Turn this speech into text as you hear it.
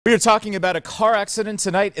We are talking about a car accident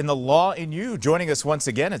tonight in the Law in You. Joining us once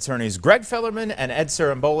again, attorneys Greg Fellerman and Ed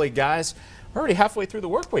Ciarimboli. Guys, we're already halfway through the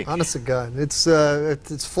work week. Honest to God, it's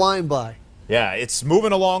flying by. Yeah, it's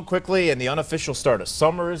moving along quickly, and the unofficial start of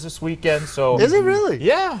summer is this weekend. So is it really?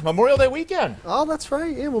 Yeah, Memorial Day weekend. Oh, that's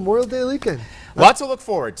right. Yeah, Memorial Day weekend. Lots to look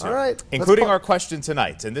forward to. All right, including our question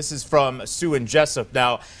tonight, and this is from Sue and Jessup.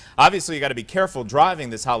 Now, obviously, you got to be careful driving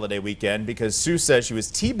this holiday weekend because Sue says she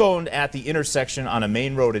was T-boned at the intersection on a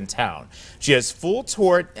main road in town. She has full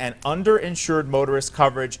tort and underinsured motorist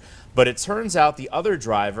coverage, but it turns out the other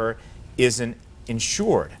driver isn't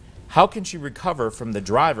insured. How can she recover from the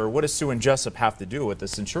driver? What does Sue and Jessup have to do with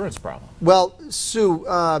this insurance problem? Well, Sue,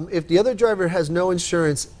 if the other driver has no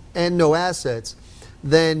insurance and no assets,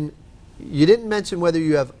 then you didn't mention whether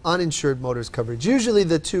you have uninsured motorist coverage. Usually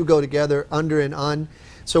the two go together, under and un.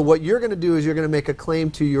 So what you're going to do is you're going to make a claim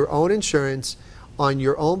to your own insurance on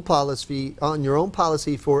your own policy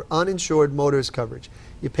for uninsured motorist coverage.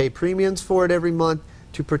 You pay premiums for it every month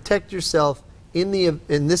to protect yourself in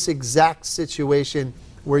this exact situation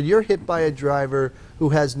where you're hit by a driver who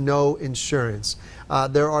has no insurance.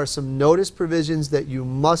 There are some notice provisions that you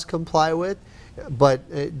must comply with, but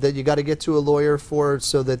that you got to get to a lawyer for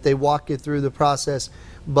so that they walk you through the process.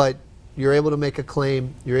 But you're able to make a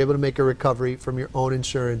claim, you're able to make a recovery from your own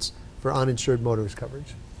insurance for uninsured motorist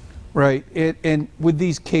coverage. Right, and with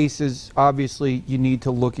these cases, obviously you need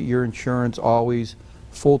to look at your insurance always.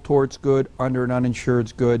 Full tort's good, under and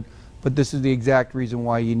uninsured's good, but this is the exact reason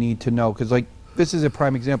why you need to know, because like this is a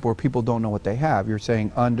prime example where people don't know what they have. You're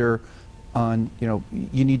saying under, on, you know,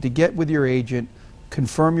 you need to get with your agent,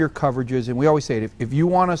 confirm your coverages, and we always say it, if you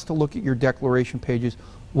want us to look at your declaration pages,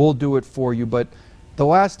 we'll do it for you. But the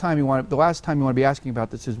last time you want to be asking about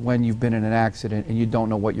this is when you've been in an accident and you don't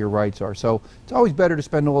know what your rights are. So it's always better to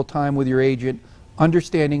spend a little time with your agent,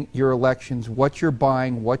 understanding your elections, what you're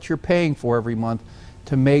buying, what you're paying for every month,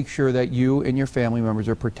 to make sure that you and your family members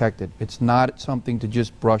are protected. It's not something to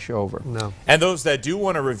just brush over. No. And those that do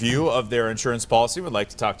want a review of their insurance policy would like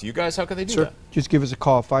to talk to you guys, how can they do that? Just give us a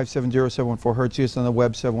call, 570-714-HURT. See us on the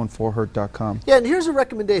web, 714hurt.com. Yeah, and here's a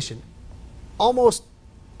recommendation. Almost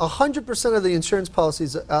 100% of the insurance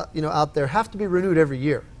policies out there have to be renewed every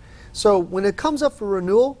year. So when it comes up for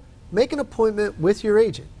renewal, make an appointment with your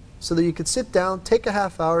agent so that you can sit down, take a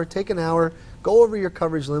half hour, take an hour, go over your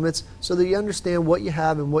coverage limits so that you understand what you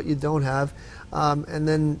have and what you don't have. And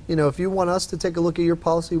then, if you want us to take a look at your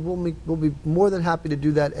policy, we'll be more than happy to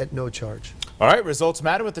do that at no charge. All right, results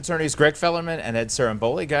matter with attorneys Greg Fellerman and Ed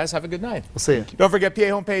Ciarimboli. Guys, have a good night. We'll see you. Don't forget,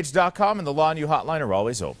 PAHomepage.com and the Law in You hotline are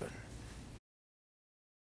always open.